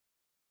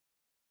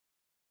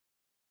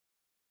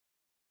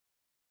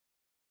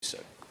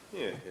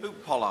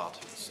Pollard.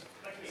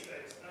 Thank you, Steve.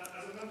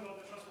 As a member of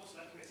the Transport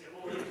Select Committee,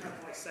 I'm already had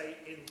what I say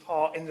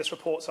in this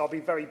report, so I'll be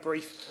very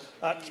brief.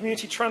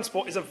 Community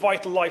transport is a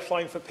vital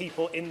lifeline for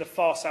people in the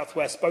far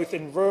southwest, both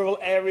in rural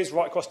areas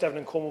right across Devon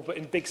and Cornwall, but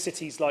in big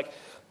cities like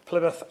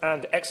Plymouth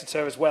and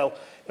Exeter as well.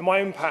 In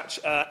my own patch,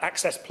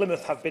 Access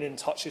Plymouth have been in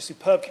touch, a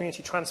superb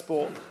community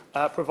transport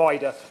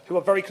provider who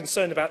are very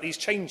concerned about these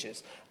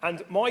changes.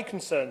 And my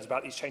concerns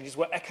about these changes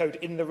were echoed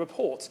in the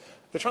report.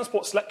 The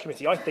Transport Select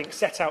Committee, I think,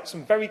 set out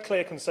some very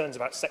clear concerns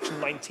about Section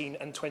 19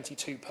 and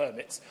 22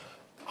 permits,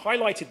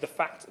 highlighted the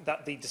fact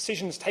that the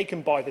decisions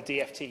taken by the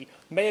DfT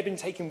may have been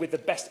taken with the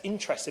best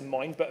interests in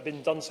mind, but have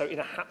been done so in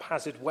a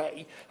haphazard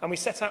way. And we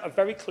set out a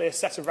very clear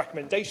set of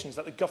recommendations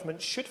that the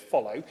government should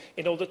follow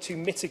in order to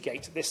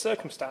mitigate this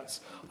circumstance.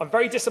 I'm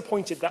very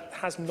disappointed that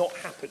has not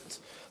happened.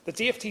 The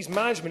DfT's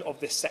management of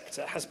this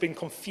sector has been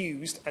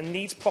confused and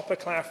needs proper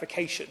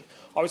clarification.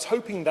 I was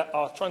hoping that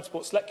our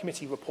Transport Select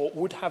Committee report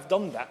would have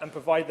done that and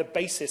provided the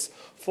basis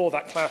for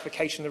that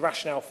clarification, the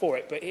rationale for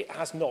it, but it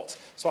has not.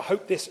 So I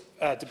hope this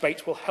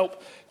debate will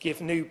help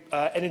give new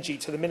energy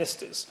to the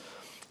ministers.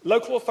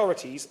 Local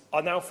authorities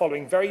are now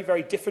following very,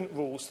 very different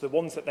rules to the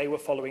ones that they were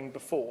following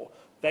before.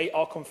 They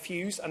are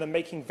confused and are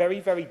making very,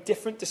 very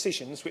different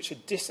decisions which are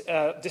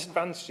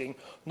disadvantaging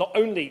not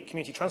only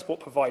community transport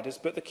providers,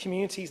 but the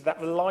communities that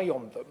rely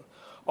on them.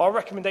 Our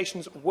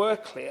recommendations were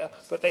clear,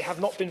 but they have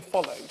not been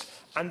followed,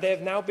 and they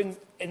have now been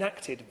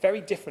enacted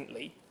very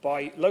differently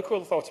by local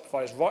authority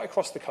providers right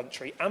across the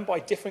country and by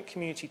different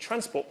community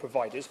transport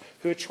providers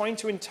who are trying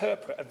to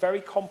interpret a very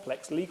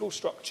complex legal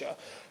structure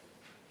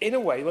in a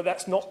way where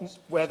that's not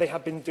where they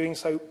have been doing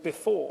so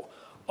before.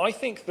 I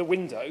think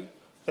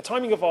the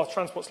timing of our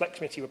Transport Select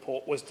Committee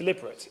report was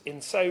deliberate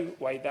in so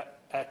way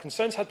that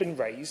concerns had been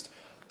raised,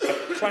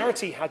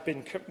 clarity had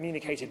been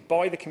communicated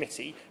by the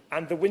committee,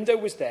 and the window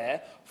was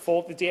there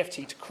for the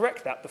DfT to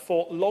correct that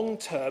before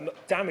long-term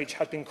damage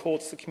had been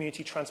caused to the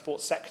community transport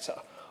sector.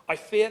 I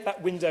fear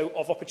that window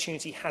of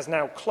opportunity has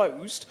now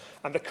closed,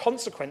 and the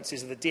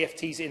consequences of the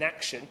DfT's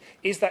inaction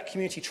is that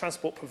community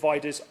transport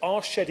providers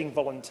are shedding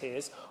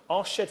volunteers,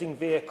 are shedding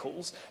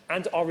vehicles,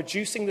 and are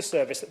reducing the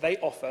service that they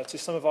offer to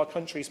some of our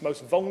country's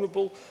most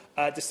vulnerable,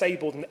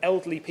 disabled and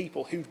elderly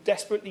people who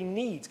desperately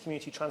need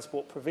community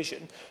transport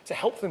provision to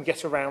help them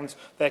get around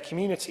their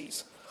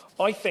communities.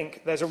 I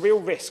think there's a real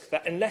risk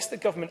that unless the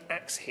government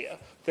acts here,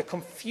 the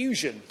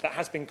confusion that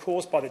has been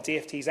caused by the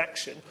DfT's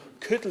action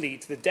could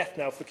lead to the death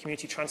knell for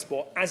community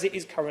transport as it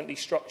is currently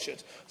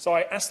structured. So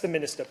I ask the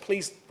Minister,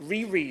 please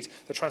reread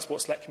the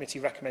Transport Select Committee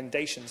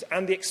recommendations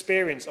and the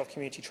experience of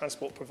community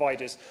transport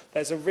providers.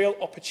 There's a real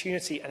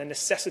opportunity and a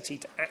necessity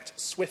to act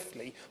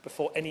swiftly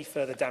before any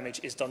further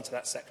damage is done to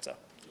that sector.